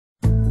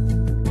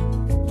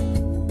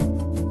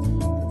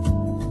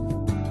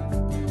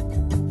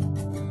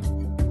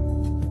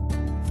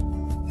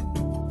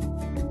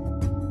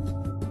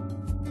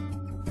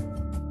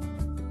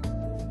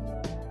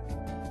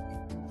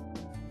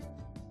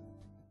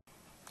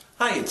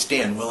Hi, it's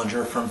Dan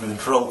Willinger from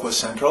Ventriloquist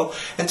Central,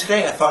 and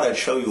today I thought I'd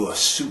show you a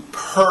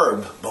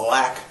superb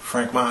black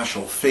Frank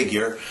Marshall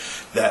figure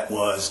that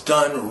was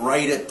done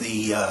right at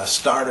the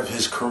start of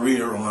his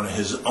career on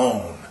his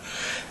own.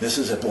 This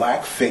is a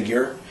black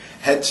figure.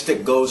 Head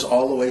stick goes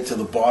all the way to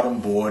the bottom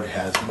board,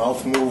 has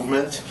mouth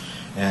movement,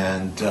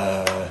 and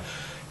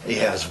he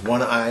has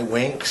one eye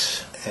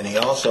winks, and he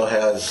also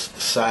has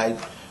side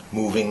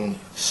moving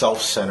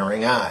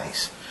self-centering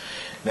eyes.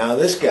 Now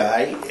this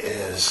guy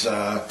is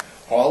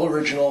all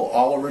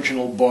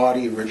original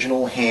body,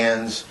 original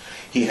hands.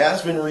 He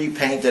has been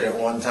repainted at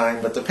one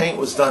time, but the paint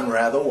was done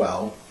rather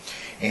well.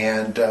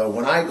 And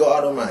when I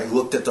got him, I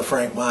looked at the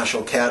Frank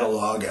Marshall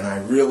catalog, and I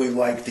really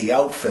liked the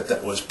outfit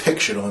that was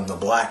pictured on the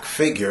black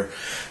figure.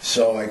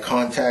 So I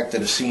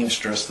contacted a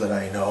seamstress that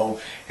I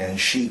know, and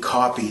she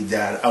copied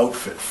that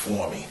outfit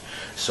for me.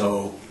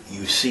 So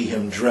you see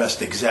him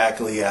dressed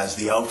exactly as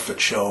the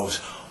outfit shows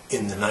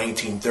in the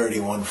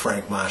 1931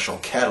 Frank Marshall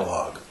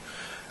catalog.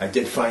 I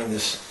did find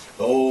this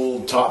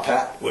old top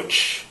hat,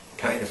 which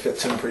kind of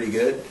fits him pretty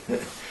good.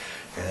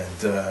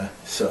 And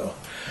so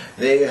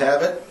there you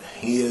have it.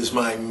 He is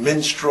my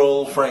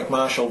minstrel Frank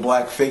Marshall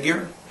black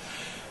figure,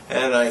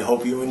 and I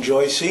hope you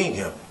enjoy seeing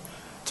him.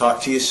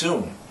 Talk to you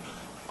soon.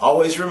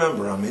 Always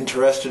remember, I'm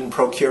interested in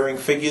procuring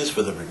figures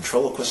for the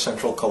Ventriloquist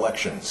Central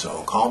collection,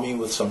 so call me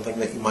with something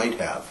that you might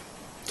have.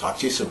 Talk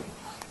to you soon.